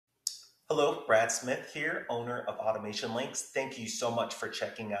Hello, Brad Smith here, owner of Automation Links. Thank you so much for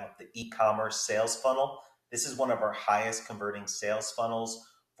checking out the e-commerce sales funnel. This is one of our highest converting sales funnels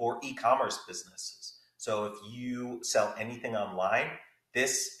for e-commerce businesses. So if you sell anything online,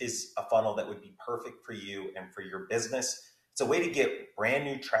 this is a funnel that would be perfect for you and for your business. It's a way to get brand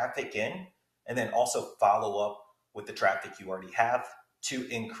new traffic in and then also follow up with the traffic you already have to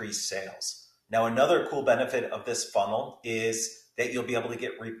increase sales. Now, another cool benefit of this funnel is that you'll be able to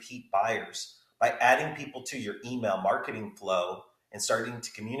get repeat buyers by adding people to your email marketing flow and starting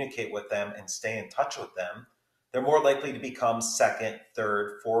to communicate with them and stay in touch with them. They're more likely to become second,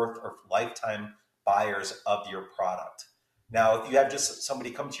 third, fourth, or lifetime buyers of your product. Now, if you have just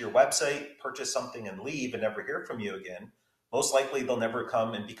somebody come to your website, purchase something and leave and never hear from you again, most likely they'll never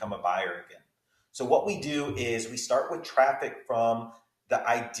come and become a buyer again. So what we do is we start with traffic from the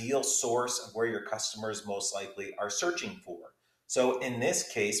ideal source of where your customers most likely are searching for. So in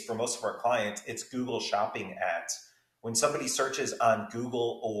this case, for most of our clients, it's Google Shopping ads. When somebody searches on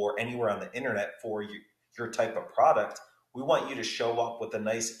Google or anywhere on the internet for your type of product, we want you to show up with a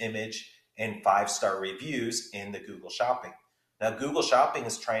nice image and 5-star reviews in the Google Shopping. Now, Google Shopping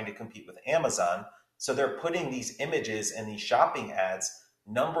is trying to compete with Amazon, so they're putting these images and these shopping ads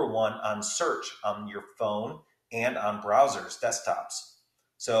 #1 on search on your phone and on browsers, desktops.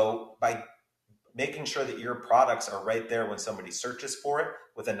 So by making sure that your products are right there when somebody searches for it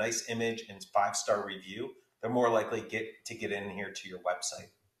with a nice image and 5-star review, they're more likely to get in here to your website.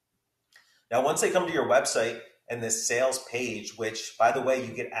 Now, once they come to your website and this sales page, which by the way,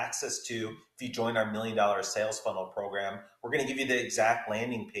 you get access to if you join our $1 Million Sales Funnel program, we're going to give you the exact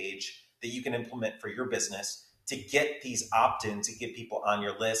landing page that you can implement for your business to get these opt-ins, to get people on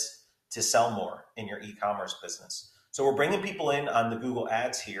your list to sell more in your e-commerce business. So we're bringing people in on the Google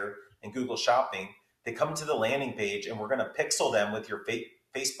ads here and Google Shopping. They come to the landing page and we're going to pixel them with your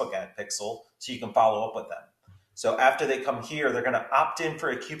Facebook ad pixel so you can follow up with them. So after they come here, they're going to opt in for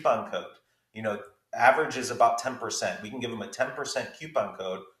a coupon code. Average is about 10%. We can give them a 10% coupon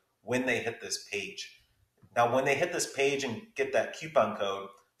code when they hit this page. Now, when they hit this page and get that coupon code,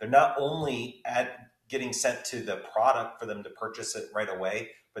 they're not only getting sent to the product for them to purchase it right away,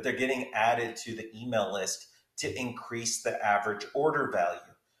 but they're getting added to the email list to increase the average order value.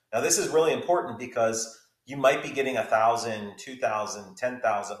 Now, this is really important because you might be getting 1,000, 2,000,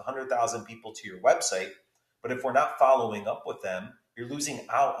 10,000, 100,000 people to your website, but if we're not following up with them, you're losing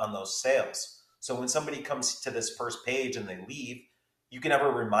out on those sales. So when somebody comes to this first page and they leave, you can never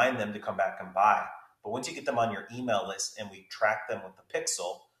remind them to come back and buy. But once you get them on your email list and we track them with the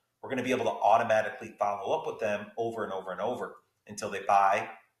pixel, we're going to be able to automatically follow up with them over and over and over until they buy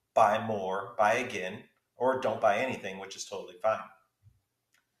more, buy again, or don't buy anything, which is totally fine.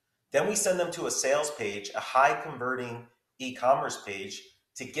 Then we send them to a sales page, a high converting e-commerce page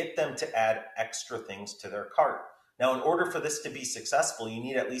to get them to add extra things to their cart. Now, in order for this to be successful, you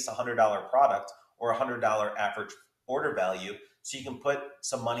need at least a $100 product or a $100 average order value so you can put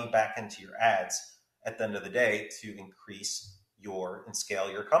some money back into your ads at the end of the day to increase and scale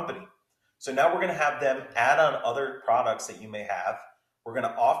your company. So now we're going to have them add on other products that you may have. We're going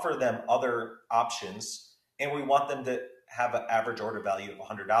to offer them other options, and we want them to have an average order value of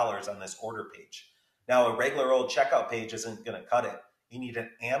 $100 on this order page. Now, a regular old checkout page isn't going to cut it. You need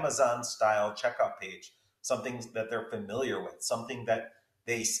an Amazon style checkout page, something that they're familiar with, something that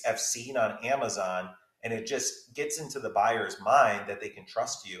they have seen on Amazon, and it just gets into the buyer's mind that they can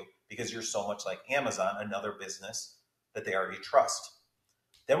trust you because you're so much like Amazon, another business that they already trust.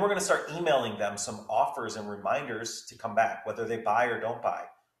 Then we're going to start emailing them some offers and reminders to come back, whether they buy or don't buy.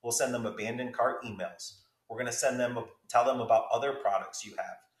 We'll send them abandoned cart emails. We're going to tell them about other products you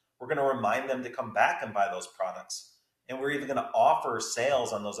have. We're going to remind them to come back and buy those products. And we're even going to offer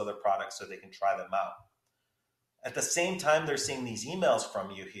sales on those other products so they can try them out. At the same time they're seeing these emails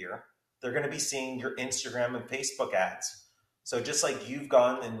from you here, they're going to be seeing your Instagram and Facebook ads. So just like you've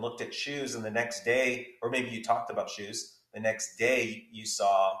gone and looked at shoes and the next day, or maybe you talked about shoes, the next day you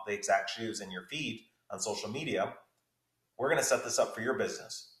saw the exact shoes in your feed on social media, we're going to set this up for your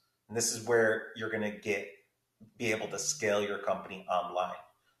business. And this is where you're going to be able to scale your company online.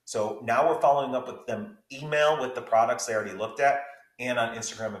 So now we're following up with them email with the products they already looked at and on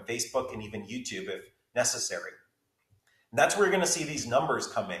Instagram and Facebook and even YouTube if necessary. And that's where you're going to see these numbers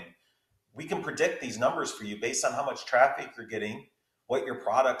come in. We can predict these numbers for you based on how much traffic you're getting, what your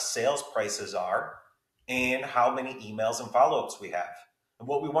product sales prices are, and how many emails and follow-ups we have. And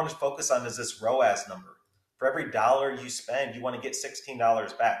what we want to focus on is this ROAS number. For every dollar you spend, you want to get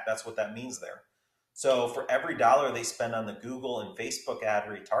 $16 back. That's what that means there. So for every dollar they spend on the Google and Facebook ad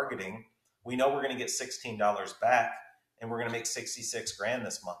retargeting, we know we're going to get $16 back, and we're going to make 66 grand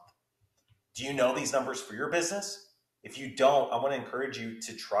this month. Do you know these numbers for your business? If you don't, I want to encourage you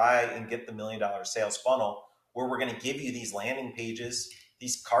to try and get the $1 Million Sales Funnel, where we're going to give you these landing pages,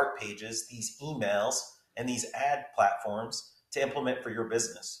 these cart pages, these emails, and these ad platforms to implement for your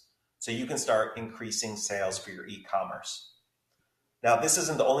business so you can start increasing sales for your e-commerce. Now, this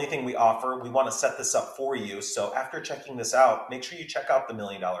isn't the only thing we offer. We want to set this up for you. So after checking this out, make sure you check out the $1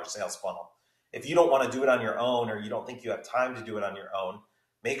 Million Sales Funnel. If you don't want to do it on your own, or you don't think you have time to do it on your own,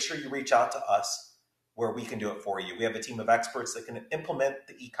 make sure you reach out to us where we can do it for you. We have a team of experts that can implement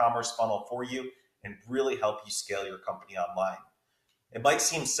the e-commerce funnel for you and really help you scale your company online. It might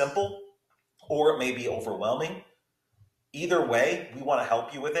seem simple, or it may be overwhelming. Either way, we want to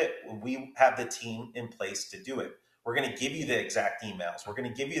help you with it. We have the team in place to do it. We're going to give you the exact emails. We're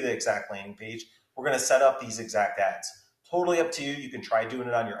going to give you the exact landing page. We're going to set up these exact ads. Totally up to you. You can try doing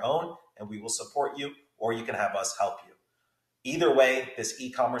it on your own and we will support you, or you can have us help you. Either way, this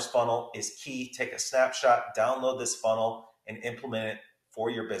e-commerce funnel is key. Take a snapshot, download this funnel, and implement it for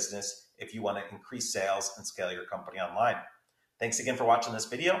your business if you want to increase sales and scale your company online. Thanks again for watching this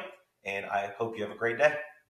video, and I hope you have a great day.